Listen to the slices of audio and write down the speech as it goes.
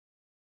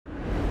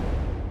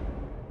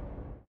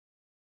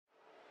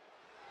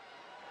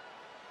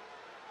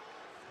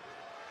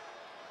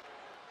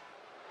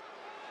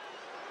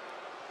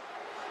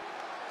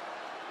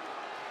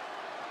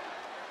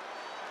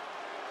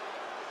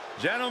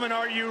Gentlemen,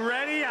 are you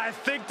ready? I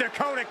think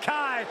Dakota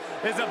Kai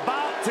is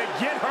about to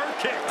get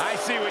her kicks. I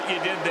see what you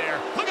did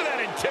there. Look at that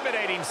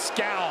intimidating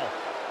scowl.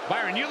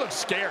 Byron, you look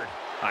scared.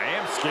 I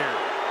am scared.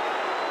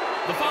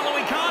 The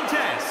following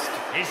contest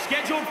is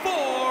scheduled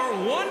for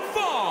one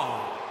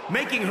fall.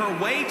 Making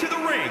her way to the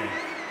ring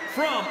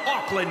from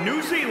Auckland,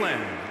 New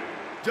Zealand,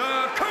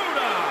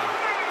 Dakota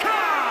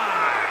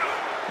Kai.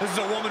 This is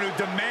a woman who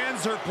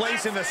demands her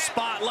place in the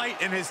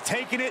spotlight and has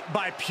taken it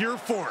by pure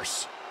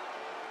force.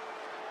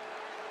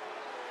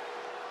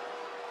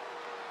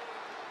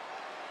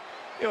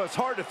 You know, it's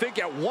hard to think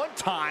at one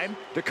time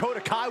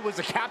Dakota Kai was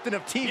the captain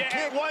of Team Kick.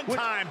 At one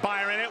time,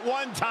 Byron, at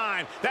one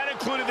time. That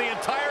included the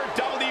entire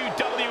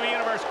WWE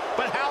Universe,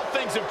 but how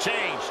things have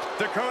changed.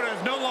 Dakota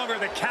is no longer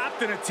the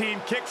captain of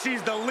Team Kick.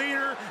 She's the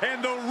leader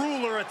and the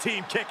ruler of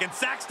Team Kick. And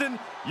Saxton,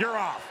 you're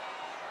off.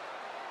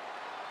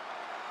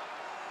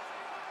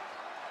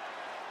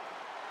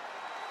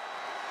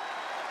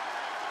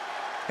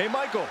 Hey,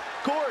 Michael,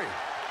 Corey.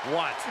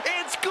 What?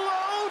 It's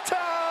glow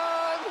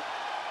time!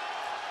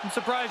 I'm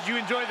surprised you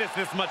enjoy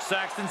this much,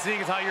 Saxton,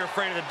 seeing as how you're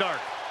afraid of the dark.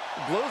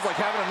 Glow's like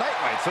having a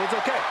nightlight, so it's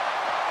okay.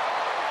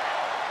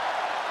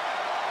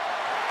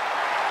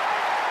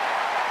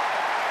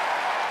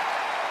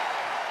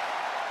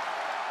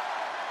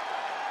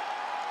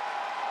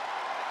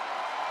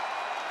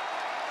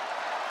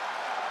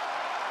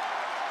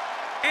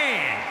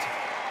 And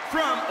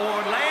from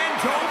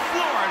Orlando,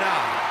 Florida,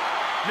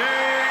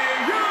 Naomi.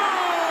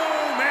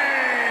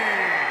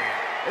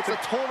 It's a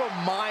total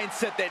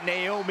mindset that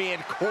Naomi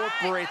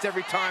incorporates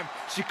every time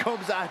she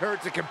comes out here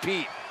to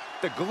compete.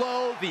 The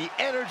glow, the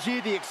energy,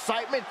 the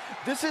excitement.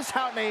 This is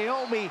how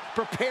Naomi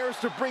prepares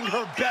to bring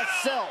her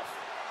best self.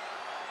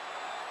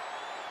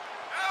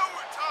 Now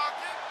we're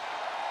talking.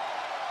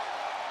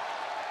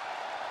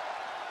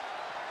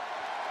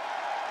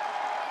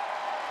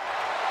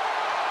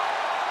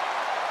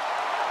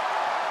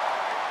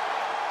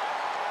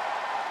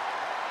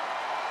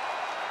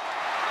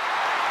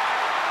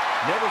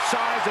 Never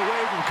shies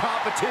away from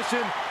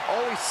competition,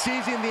 always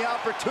seizing the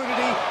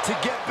opportunity to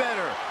get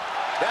better.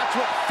 That's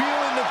what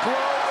feeling the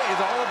glow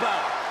is all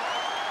about.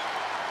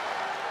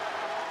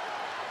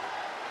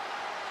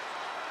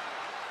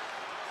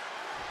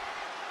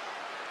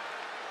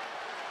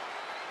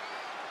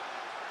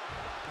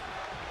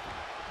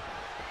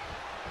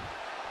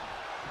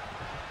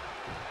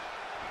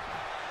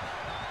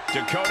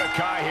 Dakota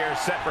Kai here,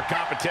 set for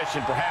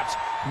competition. Perhaps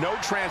no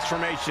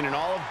transformation in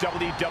all of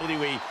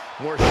WWE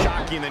more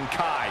shocking than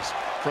Kai's.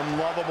 From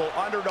lovable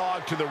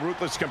underdog to the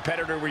ruthless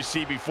competitor we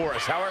see before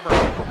us. However,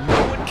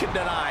 no one can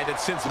deny that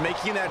since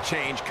making that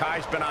change,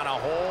 Kai's been on a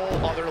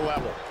whole other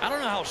level. I don't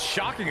know how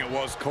shocking it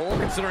was, Cole,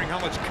 considering how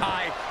much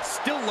Kai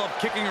still loved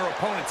kicking her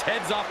opponent's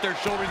heads off their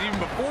shoulders even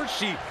before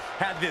she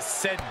had this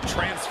said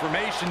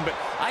transformation, but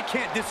I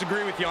can't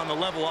disagree with you on the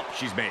level up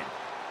she's made.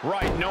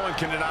 Right, no one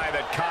can deny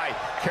that Kai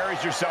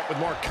carries herself with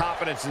more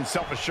confidence and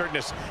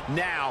self-assuredness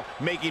now,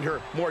 making her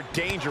more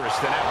dangerous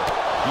than ever.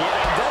 Yeah,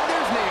 and then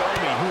there's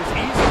Naomi, who is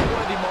easily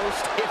one of the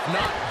most, if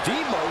not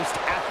the most,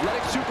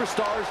 athletic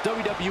superstars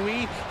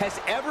WWE has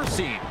ever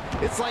seen.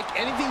 It's like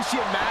anything she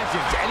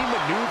imagines, any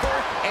maneuver,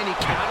 any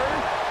counter,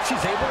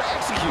 she's able to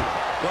execute.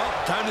 Well,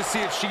 time to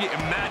see if she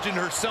imagined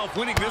herself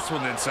winning this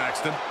one then,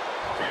 Saxton.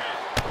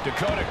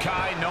 Dakota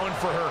Kai, known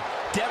for her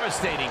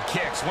devastating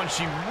kicks. When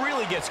she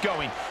really gets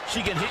going,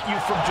 she can hit you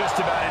from just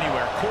about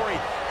anywhere. Corey,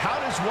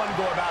 how does one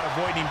go about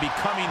avoiding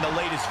becoming the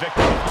latest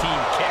victim of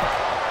Team Kick?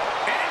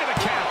 And into the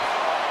count.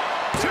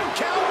 2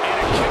 count, and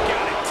a kick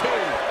out at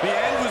 2. The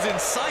end was in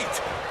sight.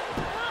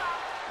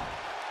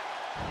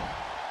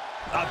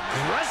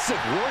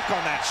 Aggressive work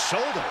on that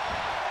shoulder.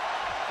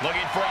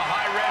 Looking for a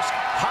high-risk,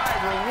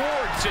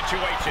 high-reward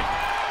situation.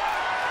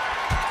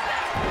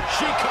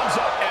 She comes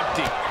up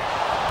empty.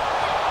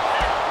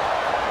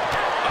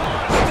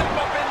 Step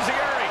up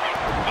Enziguri.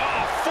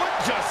 Oh, foot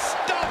just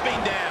stomping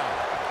down.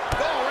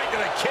 Oh, right to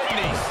the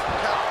kidneys.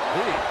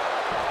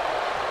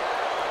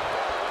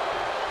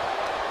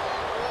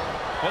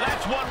 Well,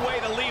 that's one way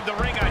to leave the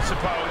ring, I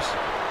suppose.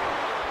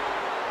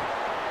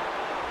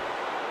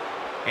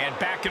 And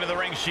back into the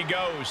ring she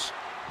goes.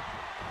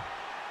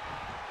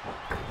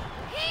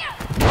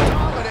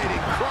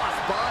 Dominating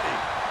cross-body.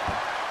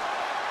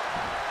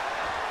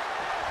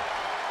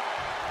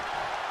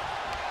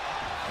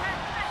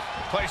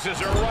 Places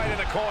her right in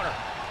the corner.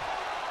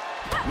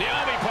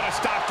 Naomi put a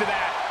stop to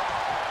that.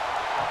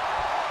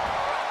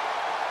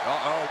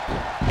 Uh-oh.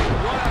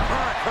 What a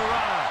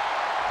hurricane.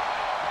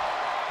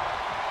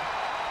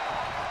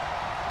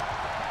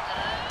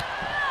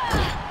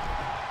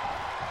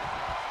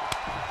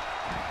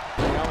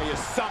 Naomi is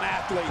some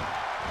athlete.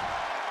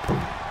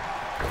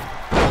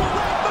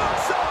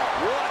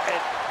 What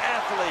an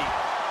athlete.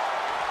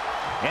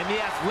 And the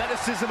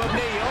athleticism of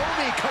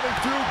Naomi coming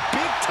through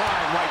big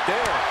time right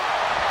there.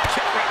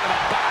 Kick right to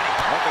the body.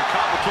 Nothing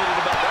complicated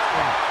about that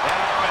one. That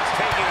arm is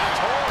taking a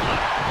toll.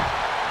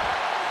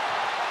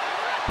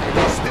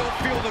 You still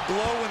feel the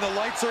glow when the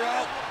lights are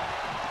out?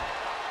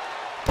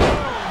 Boom,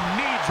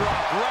 knee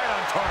drop right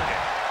on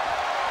target.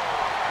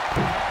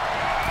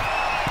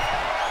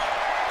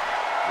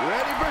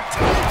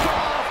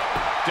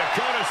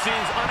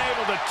 seems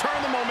unable to turn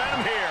the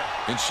momentum here.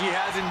 And she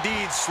has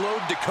indeed slowed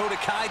Dakota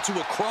Kai to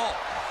a crawl.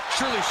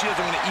 Surely she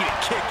doesn't want to eat a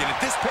kick, and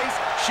at this pace,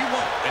 she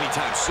won't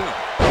anytime soon.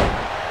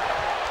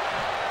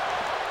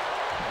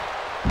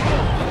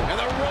 And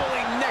the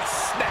rolling neck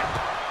snap.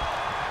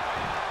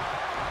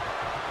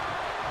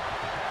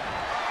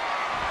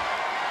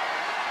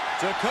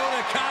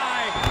 Dakota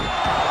Kai.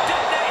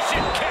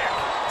 Detonation kick.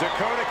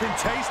 Dakota can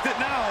taste it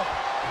now.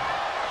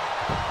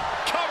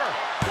 Cover.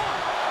 1,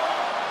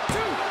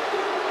 2.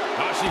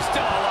 Oh, she's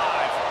still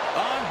alive.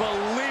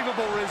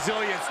 Unbelievable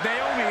resilience.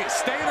 Naomi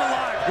staying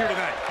alive here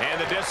tonight. And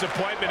the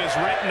disappointment is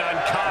written on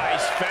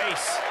Kai's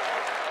face.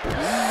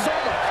 So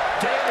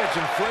much damage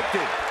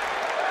inflicted.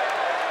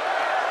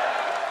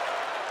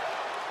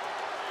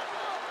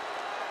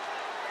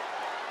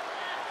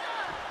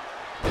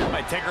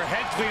 Might take her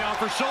head clean off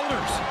her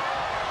shoulders.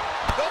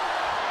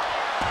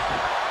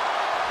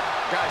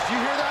 Guys, you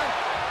hear that?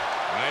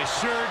 I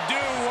sure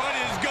do. What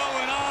is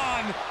going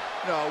on?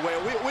 No, wait,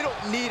 we don't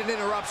need an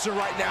interruption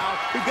right now.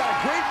 We've got a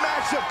great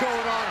matchup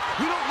going on.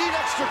 We don't need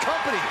extra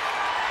company.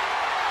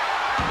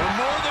 The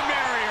more the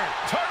merrier.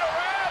 Turn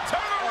around,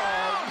 turn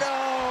around. Oh,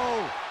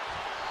 no.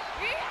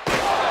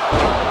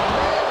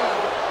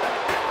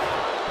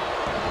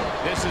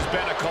 This has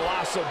been a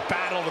colossal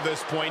battle to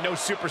this point. No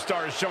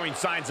superstar is showing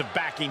signs of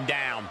backing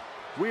down.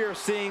 We are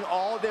seeing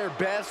all their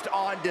best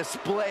on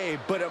display,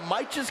 but it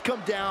might just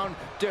come down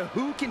to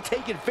who can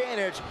take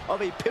advantage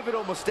of a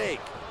pivotal mistake.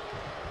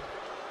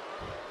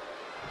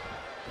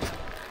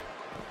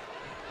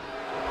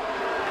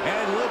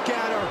 And look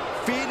at her,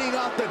 feeding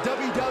off the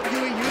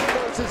WWE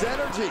Universe's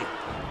energy.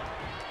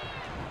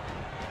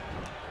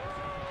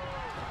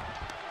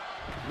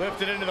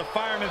 Lifted into the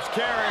fireman's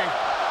carry.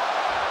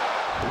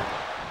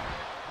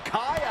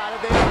 Kai out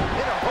of there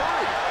in a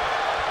hurry.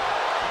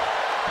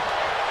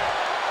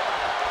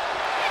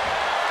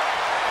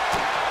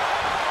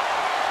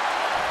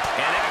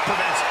 And that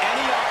prevents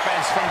any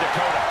offense from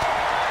Dakota.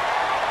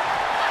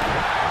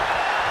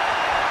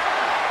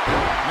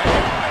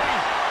 Naomi.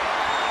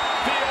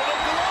 Feel the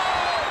glow.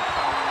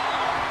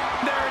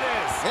 There it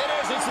is.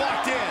 It's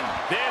locked in.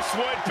 This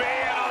would be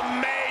an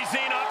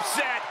amazing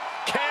upset.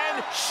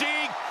 Can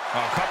she?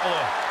 A couple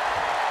of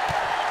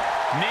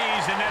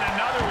knees and then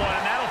another one,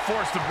 and that'll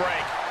force the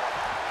break.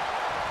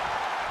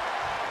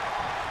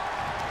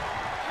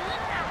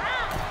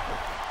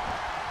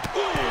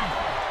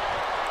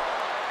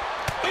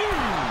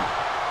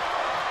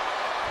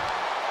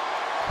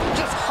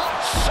 Just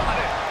hot shot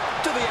it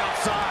to the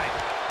outside.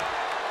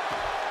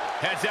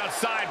 Heads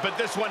outside, but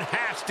this one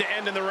has to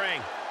end in the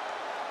ring.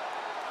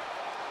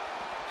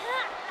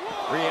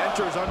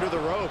 Re-enters under the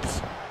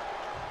ropes.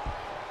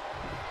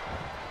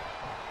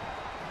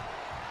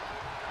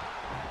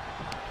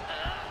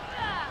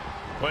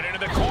 Put into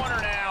the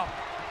corner now.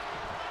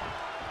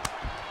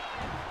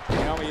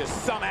 Naomi is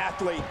some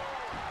athlete.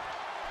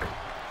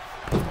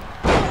 What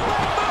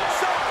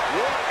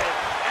an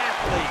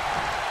athlete.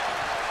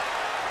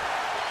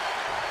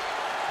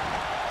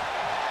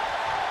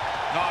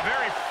 No,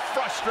 very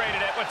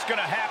frustrated at what's going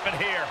to happen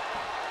here.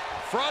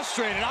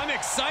 Frustrated. I'm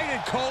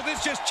excited, Cole.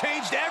 This just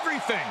changed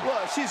everything.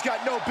 Well, she's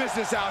got no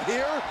business out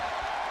here.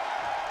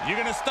 You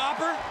gonna stop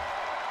her?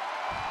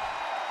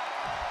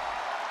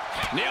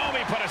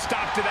 Naomi put a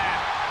stop to that.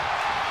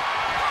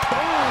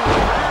 Boom!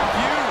 Rear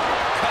view.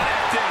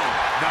 Connecting.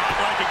 Not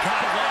like it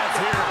kind of lasts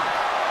here.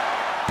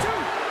 2.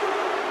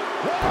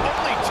 What?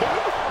 Only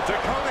 2?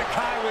 Dakota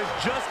Kai was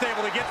just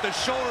able to get the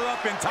shoulder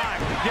up in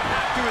time. You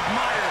have to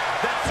admire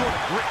that sort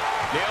of grit.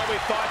 Naomi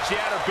thought she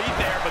had her beat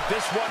there, but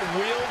this one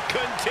will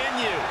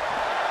continue.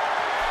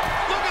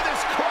 Look at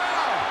this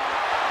crowd.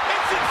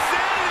 It's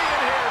insanity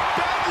in here.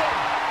 Bedlam.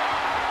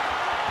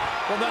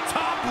 From the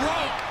top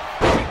rope.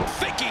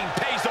 Thinking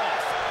pays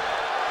off.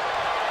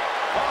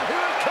 Oh, here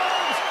it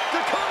comes.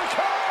 Dakota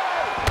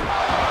Kai.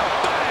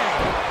 Bang!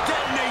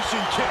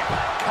 Detonation kick.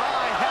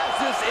 Kai has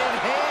this in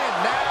hand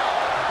now.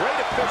 Great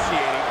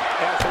officiating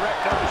as the ref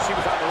noticed she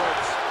was on the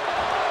ropes.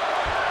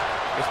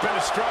 It's been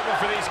a struggle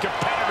for these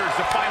competitors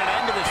to find an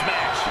end to this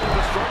match.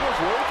 The struggle's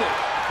worth it.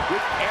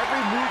 With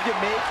every move you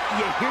make,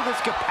 you hear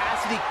this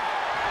capacity.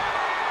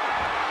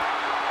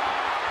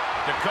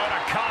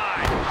 Dakota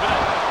Kai.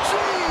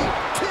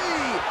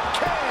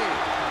 GTK.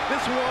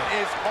 This one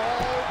is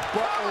all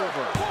but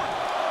over. 1,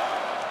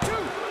 2,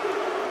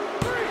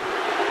 3.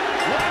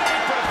 What a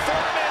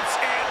performance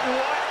and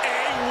what a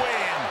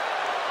win.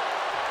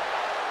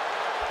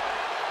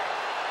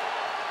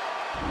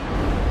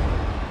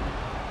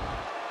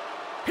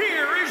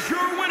 Here is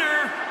your winner,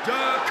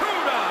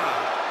 Dakota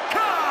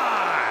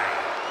Kai.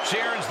 She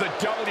earns the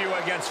W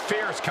against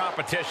fierce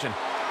competition.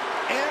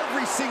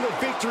 Every single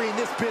victory in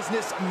this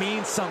business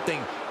means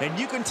something, and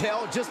you can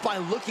tell just by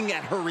looking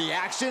at her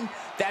reaction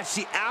that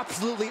she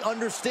absolutely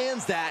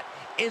understands that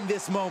in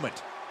this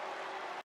moment.